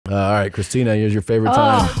All right, Christina, here's your favorite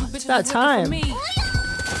time. It's that time.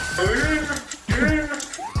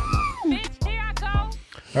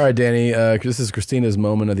 All right, Danny, this is Christina's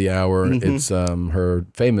moment of the hour. It's her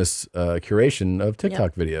famous curation of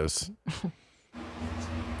TikTok videos.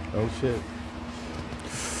 Oh, shit.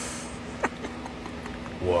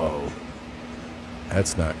 Whoa.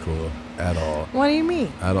 That's not cool at all. What do you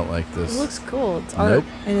mean? I don't like this. It looks cool. It's art,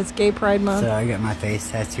 and it's Gay Pride Month. So I got my face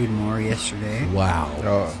tattooed more yesterday.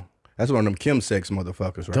 Wow. That's one of them Kim sex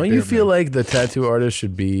motherfuckers right Don't there, you feel man. like the tattoo artist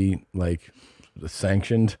should be, like,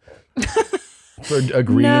 sanctioned for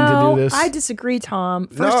agreeing to do this? I disagree, Tom.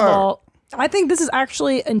 First of all, I think this is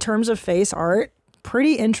actually, in terms of face art,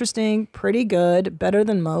 pretty interesting, pretty good, better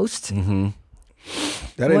than most.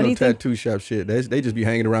 That ain't no tattoo shop shit. They just be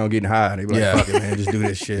hanging around getting high. They be like, fuck it, man, just do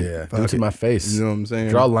this shit. Yeah, do it to my face. You know what I'm saying?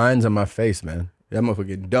 Draw lines on my face, man. That motherfucker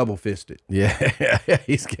getting double fisted. Yeah,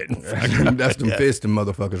 he's getting that's them fisting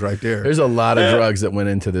motherfuckers right there. There's a lot of drugs that went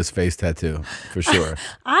into this face tattoo, for sure.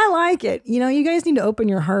 I like it. You know, you guys need to open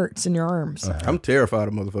your hearts and your arms. I'm terrified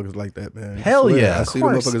of motherfuckers like that, man. Hell yeah. I see the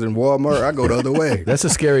motherfuckers in Walmart, I go the other way. That's a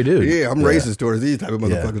scary dude. Yeah, I'm racist towards these type of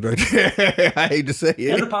motherfuckers right there. I hate to say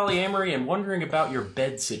it. Into polyamory and wondering about your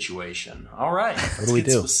bed situation. All right, what do we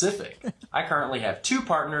do? Specific. I currently have 2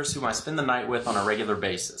 partners whom I spend the night with on a regular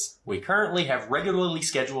basis. We currently have regularly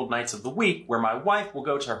scheduled nights of the week where my wife will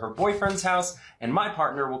go to her boyfriend's house and my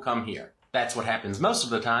partner will come here. That's what happens most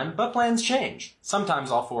of the time, but plans change. Sometimes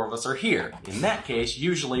all 4 of us are here. In that case,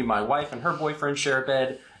 usually my wife and her boyfriend share a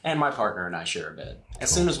bed, and my partner and I share a bed. As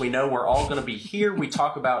soon as we know we're all going to be here, we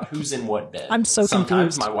talk about who's in what bed. I'm so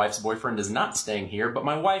Sometimes confused. my wife's boyfriend is not staying here, but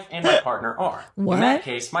my wife and my partner are. What? In that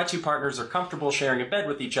case, my 2 partners are comfortable sharing a bed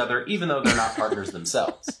with each other, even though they're not partners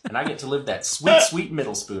themselves. And I get to live that sweet, sweet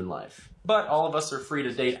middle spoon life. But all of us are free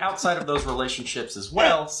to date outside of those relationships as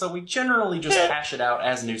well, so we generally just hash it out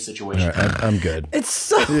as new situations. All right, I'm good. It's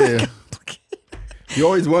so You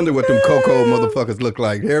always wonder what them cuckold motherfuckers look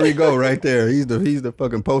like. There we go, right there. He's the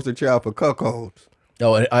fucking poster child for cuckolds.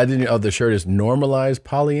 Oh, and I didn't. Oh, the shirt is normalized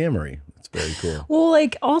polyamory. That's very cool. Well,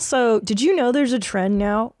 like, also, did you know there's a trend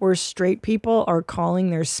now where straight people are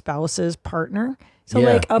calling their spouse's partner? So,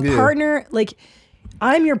 like, a partner, like,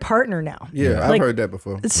 I'm your partner now. Yeah, like, I've heard that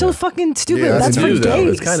before. It's so fucking stupid. Yeah, That's for new, though.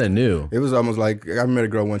 gays. It's kind of new. It was almost like, I met a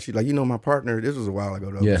girl once, she's like, you know, my partner, this was a while ago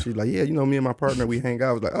though. Yeah. She's like, yeah, you know, me and my partner, we hang out.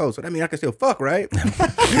 I was like, oh, so that means I can still fuck, right?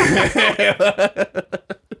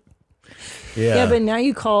 Yeah, but now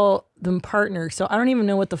you call them partner, so I don't even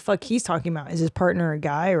know what the fuck he's talking about. Is his partner a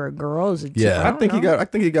guy or a girl? Is it I think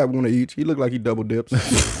he got one of each. He looked like he double dips.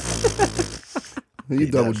 he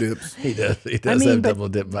double dips. He does. He does have double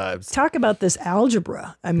dip vibes. Talk about this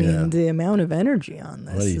algebra. I mean, the amount of energy on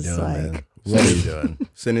this. What are you is doing, like, man? What are you doing?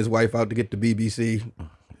 Send his wife out to get the BBC.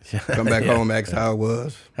 Come back home, ask how it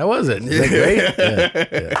was. How was it? Is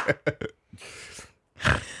that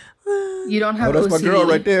great? You don't have that's OCD. my girl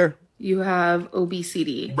right there. You have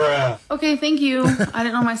obesity. Bruh. Okay, thank you. I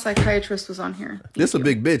didn't know my psychiatrist was on here. This a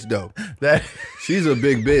big bitch though. She's a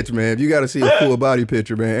big bitch, man. You got to see a full body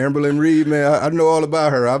picture, man. Amberlyn Reed, man. I know all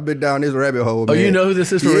about her. I've been down this rabbit hole. Man. Oh, you know who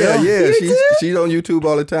this is for real? Yeah, she's on YouTube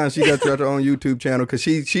all the time. She got her own YouTube channel because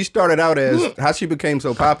she started out as how she became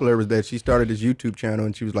so popular was that she started this YouTube channel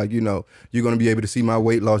and she was like, you know, you're gonna be able to see my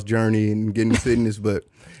weight loss journey and getting fitness, but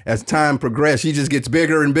as time progressed, she just gets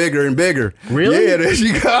bigger and bigger and bigger. Really? Yeah, there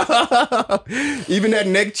she go. Even that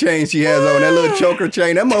neck chain she has on, that little choker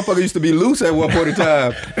chain, that motherfucker used to be loose at one point in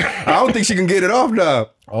time. I don't think she can get it off now.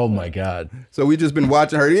 Oh my God. So we just been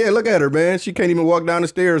watching her. Yeah, look at her, man. She can't even walk down the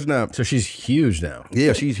stairs now. So she's huge now.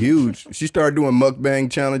 Yeah, she's huge. She started doing mukbang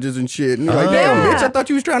challenges and shit. And like, damn, bitch, I thought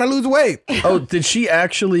you was trying to lose weight. Oh, did she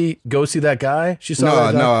actually go see that guy? She saw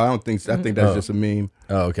that guy? No, I don't think so. I think that's just a meme.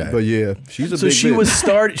 Oh, okay. But yeah, she's a so big she bitch.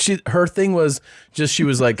 was her thing was just she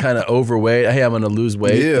was like kind of overweight. Hey, I'm gonna lose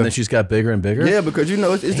weight. Yeah. And then she's got bigger and bigger. Yeah, because you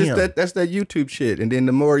know it's just that's that YouTube shit. And then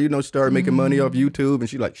the more you know, start making money off YouTube, and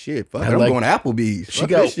she's like, shit, fuck, I'm going to Applebee's.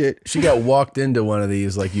 She got walked into one of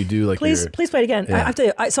these like you do like. Please play it again. I have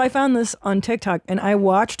to. So I found this on TikTok and I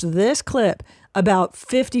watched this clip about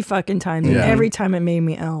 50 fucking times, and every time it made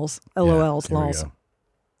me LOLs. LOLs.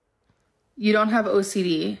 You don't have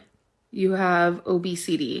OCD. You have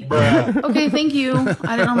obesity. Bruh. Okay, thank you.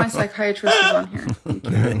 I didn't know my psychiatrist was on here.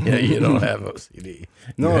 Yeah, you don't have OCD.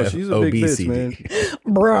 No, she's a big bitch, man.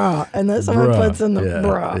 Bruh. And then someone puts in the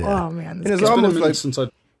bruh. Yeah. Oh, man. And it's almost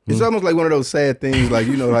like it's almost like one of those sad things, like,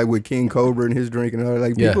 you know, like with King Cobra and his drink and all.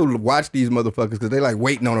 Like, people watch these motherfuckers because they like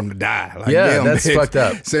waiting on them to die. Like, damn, that's bitch, fucked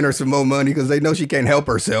up. Send her some more money because they know she can't help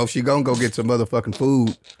herself. She gonna go get some motherfucking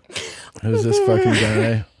food. Who's this fucking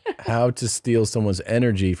guy? How to steal someone's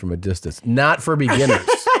energy from a distance. Not for beginners.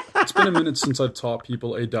 It's been a minute since I've taught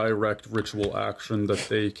people a direct ritual action that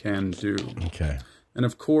they can do. Okay. And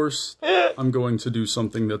of course, I'm going to do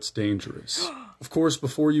something that's dangerous. Of course,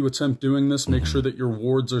 before you attempt doing this, make sure that your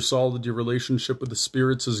wards are solid, your relationship with the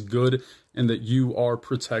spirits is good, and that you are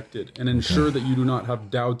protected. And ensure that you do not have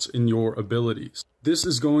doubts in your abilities. This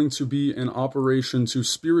is going to be an operation to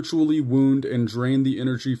spiritually wound and drain the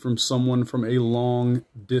energy from someone from a long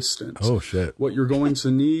distance. Oh, shit. What you're going to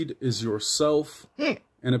need is yourself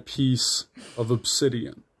and a piece of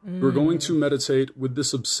obsidian. You're going to meditate with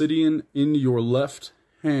this obsidian in your left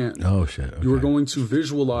hand. Oh, shit. Okay. You are going to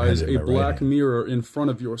visualize a black mirror in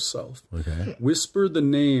front of yourself. Okay. Whisper the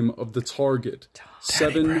name of the target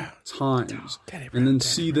 7 times, and then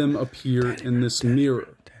see them appear in this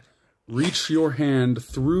mirror. Reach your hand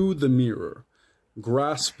through the mirror,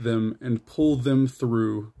 grasp them, and pull them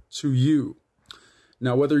through to you.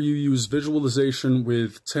 Now, whether you use visualization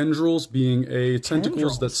with tendrils, being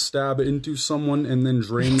tentacles that stab into someone and then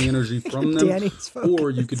drain the energy from them, or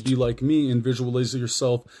you could be like me and visualize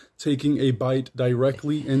yourself taking a bite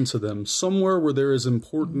directly into them, somewhere where there is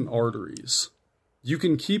important arteries. You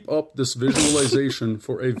can keep up this visualization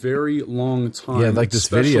for a very long time. Yeah, like this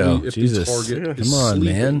video. If Jesus. the target Come is on,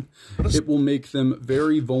 sleeping. man. It will make them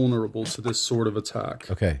very vulnerable to this sort of attack.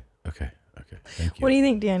 Okay. Okay. Okay. Thank you. What do you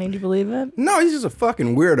think, Danny? Do you believe it? No, he's just a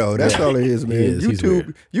fucking weirdo. That's all it is, man. He is. He's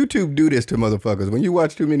weird. YouTube do this to motherfuckers. When you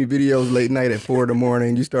watch too many videos late night at 4 in the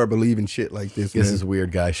morning, you start believing shit like this. This man. is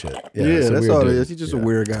weird guy shit. Yeah, that's all it is. He's just a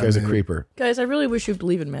weird guy. This guy's man. a creeper. Guys, I really wish you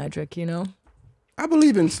believe in magic, you know? I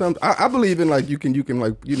believe in some. I believe in like you can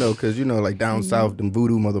like because like down south them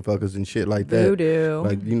voodoo motherfuckers and shit like that. Voodoo,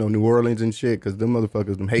 like New Orleans and shit. Because them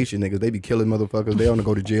motherfuckers, them Haitian niggas, they be killing motherfuckers. They want to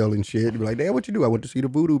go to jail and shit. They be like, damn, what you do? I went to see the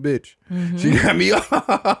voodoo bitch. She got me.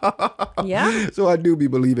 Yeah. So I do be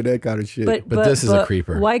believing that kind of shit. But this is a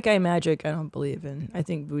creeper. White guy magic, I don't believe in. I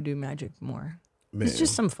think voodoo magic more. Man. It's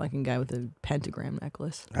just some fucking guy with a pentagram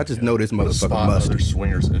necklace. I just know this motherfucker Spot must. other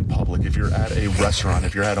swingers in public. If you're at a restaurant,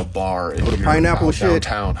 if you're at a bar, if you're pineapple out shit.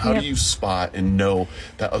 downtown, how do you spot and know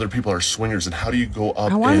that other people are swingers? And how do you go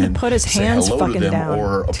up I wanted and to put his say hands hello to fucking them down.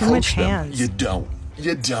 or Too approach much them? hands. You don't.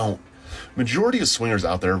 You don't. Majority of swingers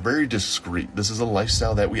out there are very discreet. This is a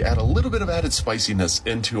lifestyle that we add a little bit of added spiciness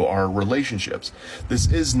into our relationships.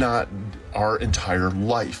 This is not our entire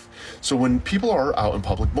life. So when people are out in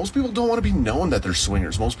public, most people don't want to be known that they're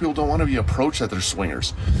swingers. Most people don't want to be approached that they're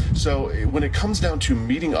swingers. So when it comes down to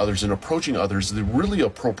meeting others and approaching others, the really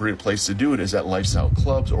appropriate place to do it is at lifestyle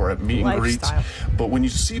clubs or at meet and greets. But when you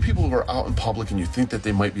see people who are out in public and you think that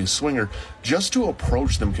they might be a swinger, just to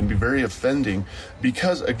approach them can be very offending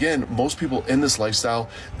because, again, most people in this lifestyle,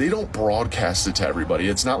 they don't broadcast it to everybody.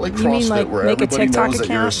 It's not like CrossFit where everybody knows that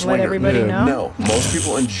you're a swinger. Let everybody know? No, most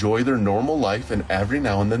people enjoy their normal life, and every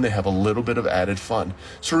now and then they have a little bit of added fun.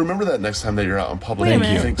 So remember that next time that you're out in public and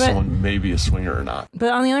you think someone may be a swinger or not.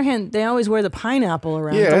 But on the other hand, they always wear the pineapple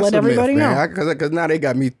around to let everybody know. Because now they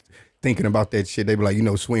got me thinking about that shit. They be like,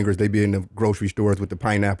 swingers, they be in the grocery stores with the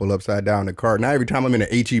pineapple upside down the cart. Now every time I'm in the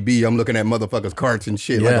HEB, I'm looking at motherfuckers' carts and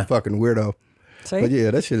shit like a fucking weirdo. See? But yeah,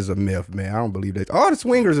 that shit is a myth, man. I don't believe that. All the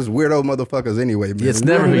swingers is weirdo motherfuckers anyway, man. It's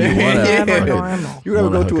never who you want to. You ever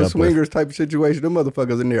go to a swingers type of situation, them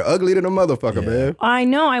motherfuckers in there ugly than a motherfucker, man. I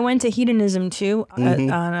know. I went to Hedonism too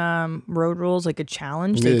on Road Rules, like a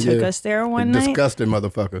challenge. They took us there one night. Disgusting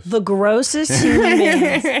motherfuckers. The grossest human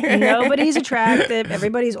beings. Nobody's attractive.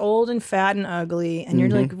 Everybody's old and fat and ugly. And you're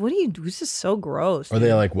like, what do you do? This is so gross. Are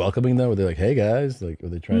they like welcoming them? Are they like, hey guys? Like, are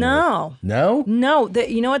they trying No. to? No? No.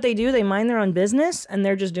 You know what they do? They mind their own business and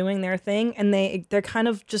they're just doing their thing. And they're kind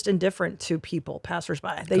of just indifferent to people,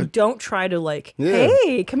 passersby. They don't try to like,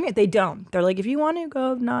 hey, come here. They don't. They're like, if you want to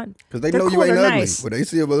go, not. Because they know you ain't ugly. When they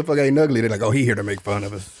see a motherfucker ain't ugly, they're like, oh, he here to make fun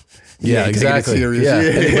of us. Yeah, exactly. Yeah.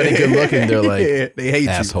 Anybody good looking, they're like, they hate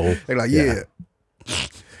asshole. You. They're like, yeah.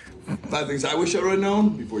 5 things I wish I would have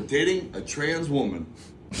known before dating a trans woman.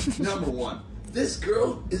 Number 1, this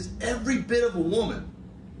girl is every bit of a woman,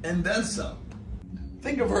 and then some.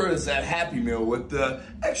 Think of her as that Happy Meal with the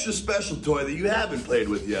extra special toy that you haven't played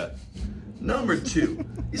with yet. Number 2,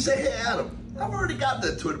 you say, hey Adam, I've already got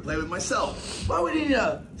that toy to play with myself. Why would we need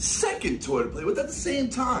a second toy to play with at the same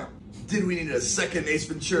time? Did we need a second Ace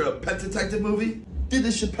Ventura Pet Detective movie? Did the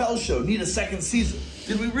Chappelle Show need a second season?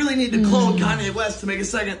 Did we really need to clone Kanye West to make a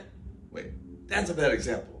second? Wait, that's a bad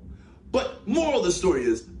example. But moral of the story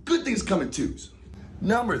is, good things come in twos.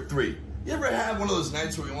 Number 3, you ever have one of those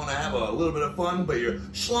nights where you want to have a little bit of fun, but your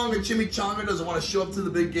schlonga chimichanga doesn't want to show up to the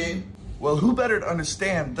big game? Well, who better to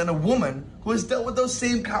understand than a woman who has dealt with those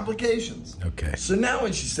same complications? Okay. So now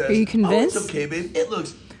when she says, are you convinced? Oh, it's okay, babe, it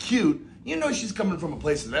looks cute, you know she's coming from a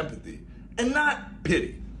place of empathy and not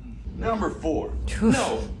pity. Number 4.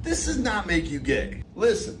 No, this does not make you gay.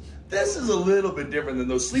 Listen, this is a little bit different than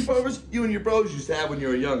those sleepovers you and your bros used to have when you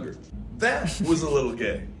were younger. That was a little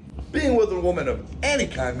gay. Being with a woman of any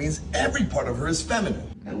kind means every part of her is feminine.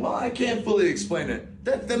 And while I can't fully explain it,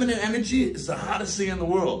 that feminine energy is the hottest thing in the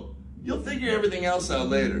world. You'll figure everything else out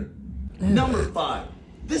later. Number 5.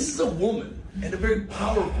 This is a woman, and a very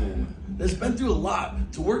powerful woman, that's been through a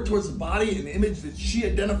lot to work towards a body and image that she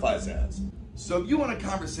identifies as. So if you want a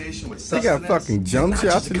conversation with sustenance, they got fucking jump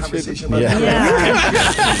shots and shit.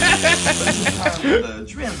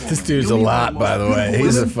 This dude's a lot, by the way.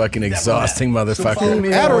 He's a fucking exhausting motherfucker.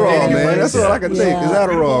 Adderall, man. That's all I can think is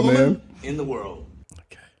Adderall, man. In the world.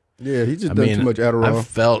 Yeah, he just done too much Adderall.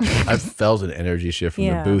 I felt an energy shift from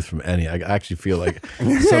the booth from Annie. I actually feel like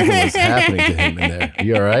something was happening to him in there.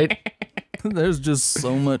 You all right? There's just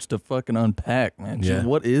so much to fucking unpack, man. Yeah.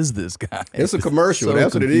 What is this guy? It's a commercial.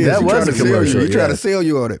 That's what it is. That was a commercial. He trying to sell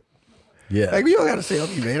you on it. Yeah. Like, you don't got to sell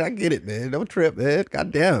me, man. I get it, man. Don't trip, man.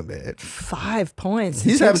 God damn, man. 5 points.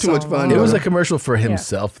 He's having too much fun. It was a commercial for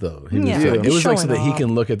himself, though. He was it was like so that he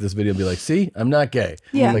can look at this video and be like, see, I'm not gay.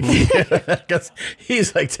 Yeah. Like,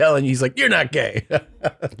 he's like telling you, he's like, you're not gay.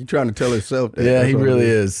 He's trying to tell himself that. Yeah, he really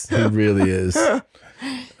is. He really is.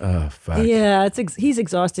 Oh, fuck. Yeah, he's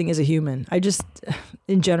exhausting as a human. I just,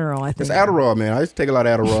 in general, I think. It's Adderall, man. I used to take a lot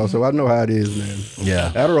of Adderall, so I know how it is, man.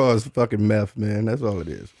 Yeah. Adderall is fucking meth, man. That's all it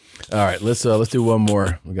is. All right, let's do one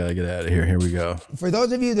more. We gotta get out of here. Here we go. For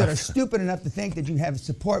those of you that are stupid enough to think that you have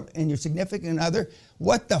support in your significant other,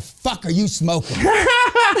 what the fuck are you smoking?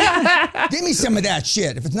 Give me some of that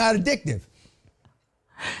shit if it's not addictive.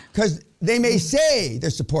 Because they may say they're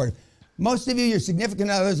supportive. Most of you, your significant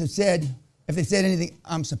others have said, if they said anything,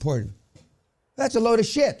 I'm supportive. That's a load of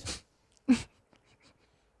shit.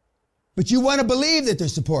 But you want to believe that they're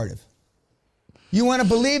supportive. You want to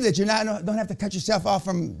believe that you don't have to cut yourself off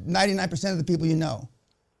from 99% of the people you know.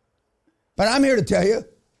 But I'm here to tell you,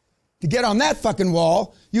 to get on that fucking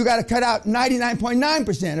wall, you got to cut out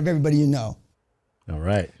 99.9% of everybody you know. All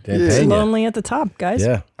right. It's lonely at the top, guys.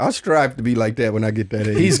 Yeah. I'll strive to be like that when I get that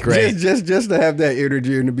age. He's great. Just to have that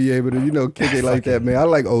energy and to be able to, kick it like that, man. I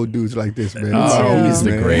like old dudes like this, man. He's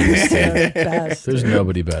the greatest. Best. There's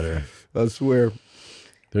nobody better. I swear.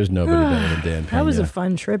 There's nobody better than Dan Pena. That was a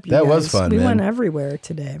fun trip, you That guys. was fun, We man. went everywhere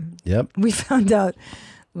today. Yep. We found out,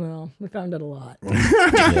 a lot.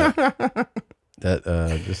 Yeah. That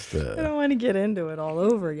I don't want to get into it all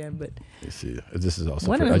over again, but let's see. This is also.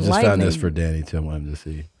 What I just found this enlightening. for Danny too. I want him to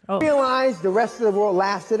see. You realize the rest of the world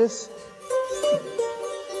laughs at us?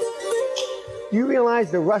 You realize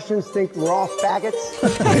the Russians think we're all faggots?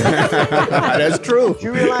 That's true. Do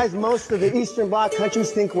you realize most of the Eastern Bloc countries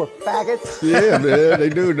think we're faggots? Yeah, man, they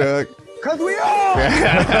do, Doug. Because we are!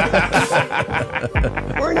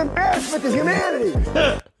 We're an embarrassment to humanity.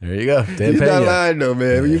 There you go. Dan He's Pena. not lying, though,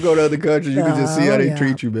 man. When you go to other countries, you can just see how they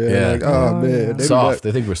treat you, man. Yeah. Like, oh, man. They Soft.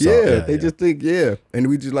 They think we're soft. Yeah, Yeah, they just think, and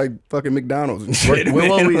we just like fucking McDonald's and shit.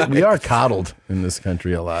 We are coddled in this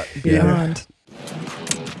country a lot. beyond.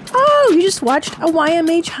 Oh, you just watched a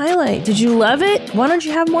YMH highlight. Did you love it? Why don't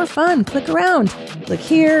you have more fun? Click around. Click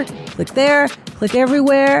here, click there, click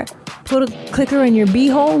everywhere. Put a clicker in your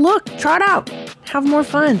beehole. Look, try it out. Have more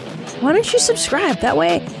fun. Why don't you subscribe? That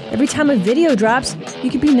way, every time a video drops, you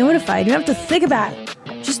can be notified. You don't have to think about it.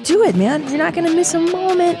 Just do it, man. You're not going to miss a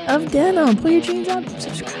moment of denim. Pull your jeans up,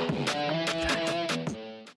 subscribe.